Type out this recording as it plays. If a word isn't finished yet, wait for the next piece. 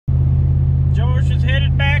is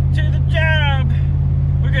headed back to the job.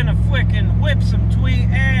 We're gonna frickin' whip some tweet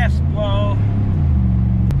ass, whoa.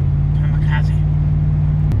 Kamikaze.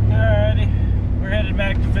 Alrighty, we're headed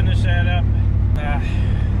back to finish that up.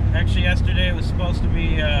 Actually, yesterday it was supposed to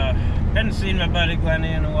be, hadn't seen my buddy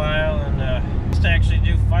Glennie in a while, and just to actually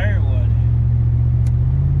do firewood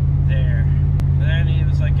there. But then he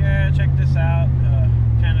was like, yeah, check this out.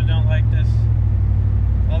 Kinda don't like this,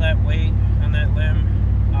 all that weight on that limb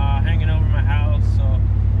hanging over my house. So,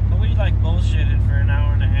 but we like bullshitted for an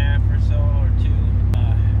hour and a half or so, or two,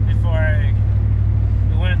 before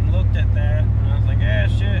we went and looked at that. And I was like, yeah,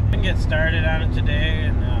 shit, we can get started on it today.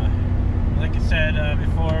 And like I said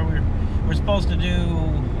before, we're supposed to do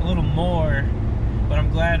a little more, but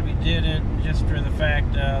I'm glad we didn't, just for the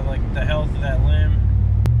fact like the health of that limb.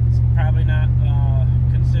 It's probably not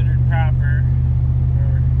considered proper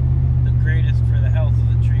or the greatest for the health of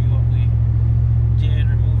the tree what we did,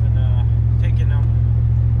 removing taking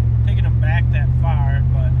them back that far,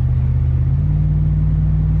 but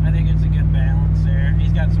I think it's a good balance there.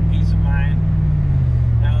 He's got some peace of mind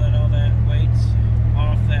now that all that weight's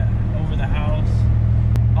off that over the house.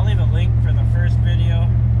 I'll leave a link for the first video.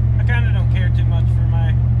 I kind of don't care too much for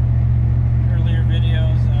my earlier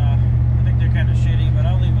videos. I think they're kind of shitty, but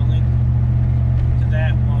I'll leave a link to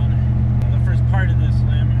that one, the first part of this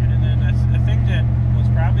limb. And then I think that was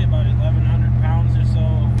probably about 1,100 pounds or so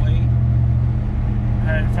of weight,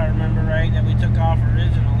 if I remember right, that we took off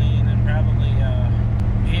originally. And then probably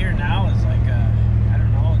here now is like I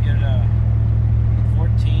don't know, get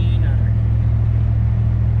 14 or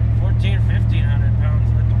 1,500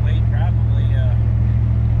 pounds worth of weight, probably,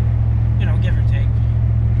 you know, give or take.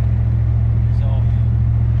 So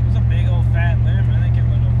it was a big old fat limb. I think it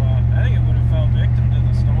would have fell victim to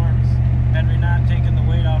the storms had we not taken the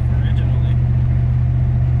weight off originally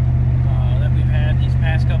that we've had these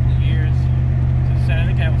past couple of years. As I said, I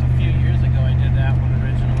think that was a few years ago I did that one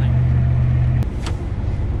originally.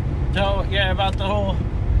 So yeah, about the whole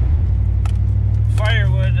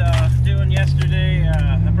firewood doing yesterday,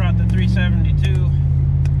 I brought the 372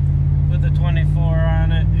 with the 24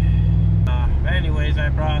 on it. But anyways, I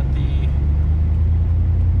brought the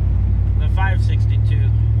 562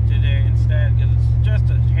 today instead, because it's just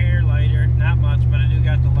a hair lighter, not much, but I do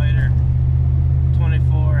got the lighter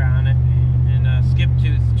 24 on it, and a skip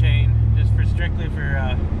tooth chain, just for strictly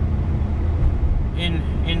for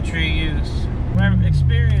in tree use. My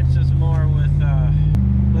experience is more with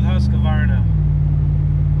Husqvarna.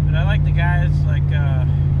 But I like the guys, like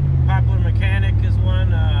Popular Mechanic is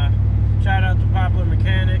one. Shout out to Popular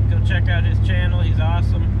Mechanic. Go check out his channel. He's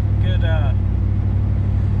awesome.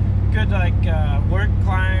 Good like work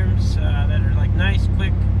climbs that are like nice,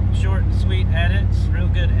 quick, short and sweet edits. Real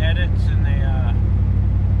good edits, and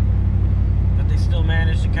but they still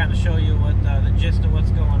manage to kind of show you what the gist of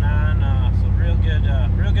what's going on. So real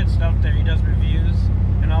good stuff there. He does reviews,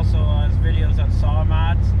 and also his videos on saw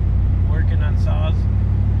mods, working on saws.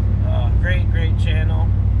 Great channel.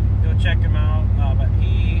 Go check him out. But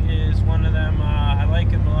he is one of them. I like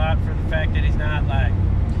him a lot for the fact that he's not like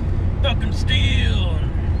fucking steel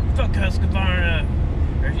and fuck Husqvarna,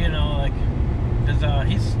 or you know, like, because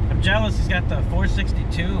I'm jealous. He's got the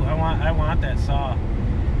 462. I want that saw.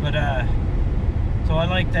 But so I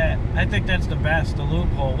like that. I think that's the best. The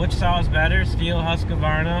loophole. Which saw is better? Steel,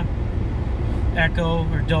 Husqvarna, Echo,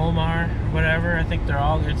 or Dolmar, or whatever. I think they're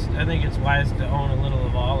all. I think it's wise to own a little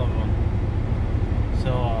of all of them.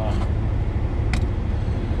 So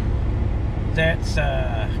that's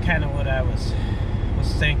kind of what I was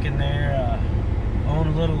thinking there. Own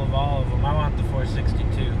a little of all of them. I want the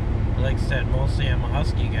 462. Like I said, mostly I'm a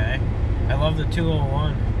Husky guy. I love the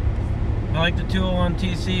 201. I like the 201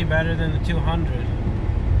 TC better than the 200.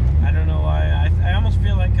 I don't know why. I almost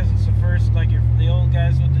feel like because it's the first, like the old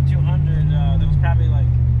guys with the 200, that was probably like,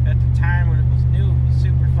 at the time when it was new, it was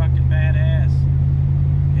super fucking badass.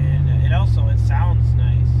 And it sounds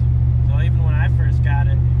nice. So even when I first got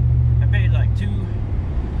it, I paid like $250,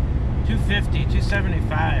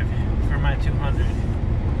 $275 for my 200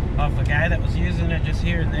 off a guy that was using it just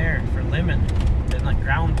here and there for liming and like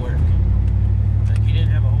groundwork. Like he didn't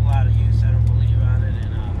have a whole lot of use, I don't believe, on it.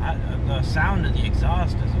 And the sound of the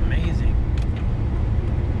exhaust is amazing.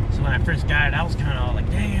 So when I first got it, I was kind of all like,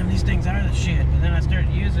 damn, these things are the shit. But then I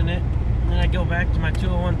started using it, and then I go back to my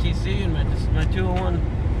 201 TC and my 201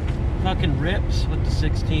 fucking rips with the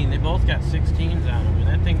 16. They both got 16s on them, and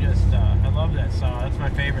that thing just, I love that saw. That's my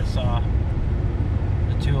favorite saw,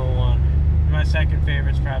 the 201. My second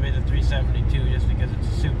favorite's probably the 372, just because it's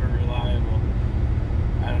super reliable.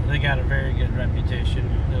 They got a very good reputation,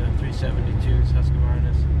 the 372s,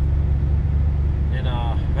 Husqvarnas. And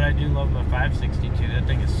but I do love my 562. That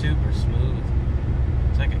thing is super smooth.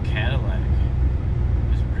 It's like a Cadillac.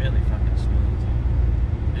 It's really fucking smooth.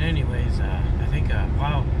 And anyways, I think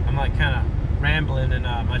wow, I'm like kind of rambling in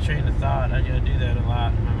my train of thought. I do that a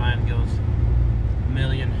lot. My mind goes a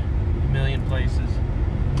million places.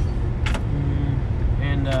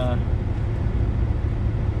 And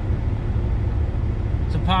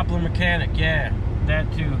it's a Poplar mechanic, yeah,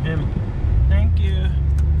 that too. Him, thank you.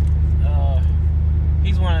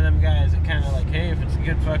 He's one of them guys that kind of like, hey, if it's a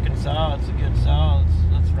good fucking saw, it's a good saw.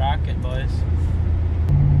 Let's rock it, boys.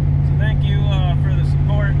 So thank you for the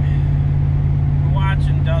support, for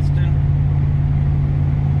watching, Dustin.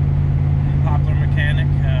 Poplar mechanic,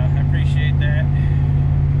 I appreciate that.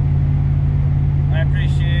 I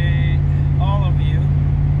appreciate all of you,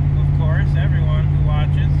 of course, everyone who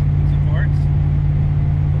watches and supports.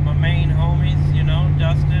 But my main homies, you know,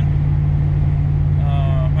 Dustin,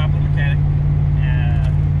 Poplar mechanic,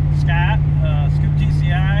 Scott, Scoop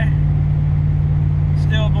TCI,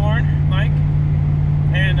 Stillborn, Mike,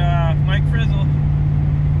 and Mike Frizzle.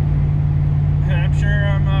 And I'm sure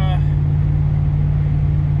I'm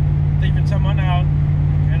leaving someone out,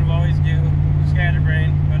 kind of always do,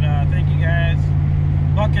 scatterbrain. But thank you guys.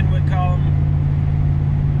 Buckin would calls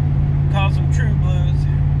them true blues.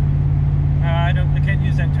 I can't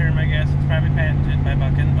use that term, I guess. It's probably patented by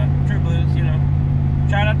Buckin, but true blues, you know.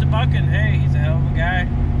 Shout out to Buckin. Hey, he's a hell of a guy.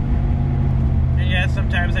 And yeah,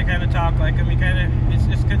 sometimes I kind of talk like him. He kind of,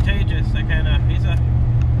 it's contagious. He's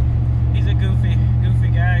a goofy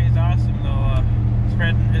guy. He's awesome though. I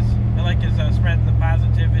like his spreading the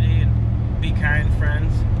positivity and be kind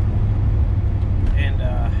friends. And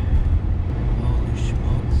holy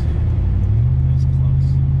smokes, that was close.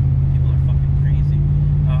 People are fucking crazy.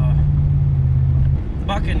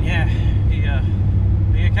 Buckin, yeah,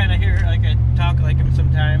 you kind of hear like I talk like him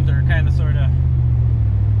sometimes, or kind of sort of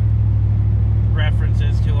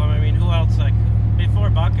references to him. I mean, who else, like before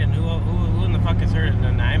Buckin, who in the fuck has heard of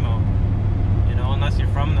Nanaimo? You know, unless you're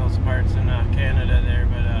from those parts in Canada there.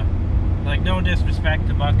 But like, no disrespect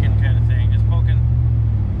to Buckin, kind of thing. Just poking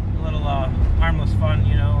a little harmless fun,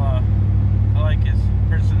 you know. I like his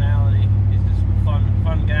personality. He's just a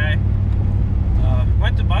fun guy.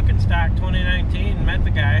 Went to Buckenstock 2019, met the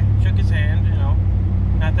guy, shook his hand, you know.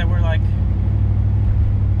 Not that we're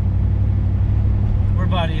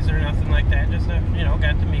buddies or nothing like that. Just you know,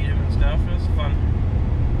 got to meet him and stuff. It was a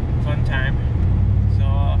fun time.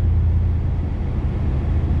 So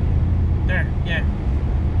there, yeah.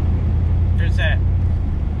 There's that.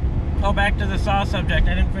 Oh, back to the saw subject.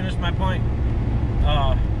 I didn't finish my point.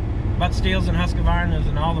 About Steels and Husqvarnas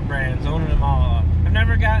and all the brands, owning them all. I've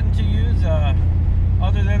never gotten to use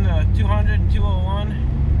other than the 200 and 201,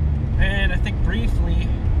 and I think briefly,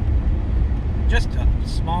 just a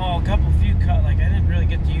small few cut. Like I didn't really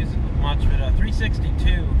get to use it much, but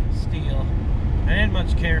 362 steel. I didn't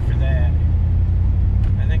much care for that.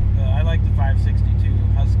 I think I like the 562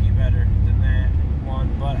 Husky better than that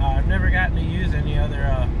one, but I've never gotten to use any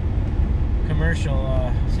other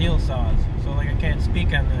commercial steel saws, so like I can't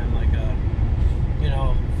speak on them. Like you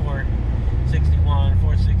know, 461,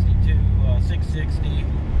 462, 660,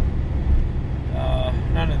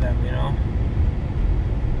 none of them, you know.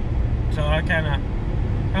 So I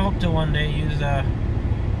hope to one day use or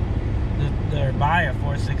buy a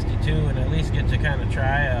 462 and at least get to kind of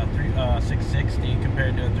try a 660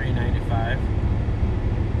 compared to a 395.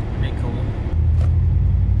 It'd be cool.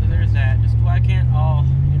 So there's that. Just why can't all,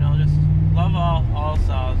 you know, just love all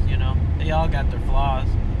saws, you know. They all got their flaws.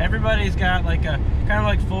 Everybody's got like a kind of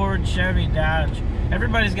like Ford, Chevy, Dodge.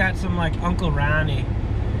 Everybody's got some like Uncle Ronnie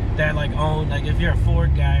that like owned, like if you're a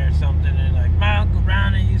Ford guy or something, and like my Uncle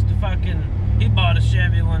Ronnie used to he bought a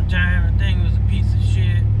Chevy one time. The thing was a piece of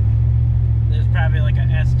shit. There's probably like a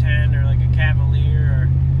S10 or like a Cavalier or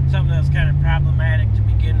something that was kind of problematic to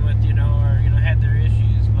begin with, you know, or, you know, had their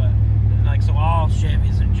issues, but like, so all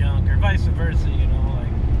Chevys are junk, or vice versa, you know,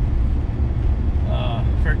 like,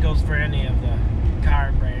 it goes for any of the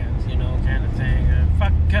car brands, you know, kind of thing.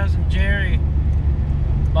 Fucking cousin Jerry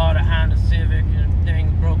bought a Honda Civic, and the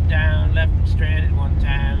thing broke down, left him stranded one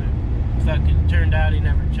time. Fucking turned out he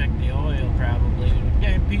never checked the oil, probably.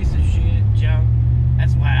 Yeah, piece of shit, junk.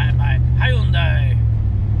 That's why I buy Hyundai.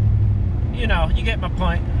 You know, you get my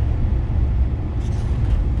point.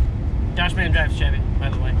 Joshman drives Chevy, by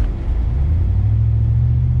the way.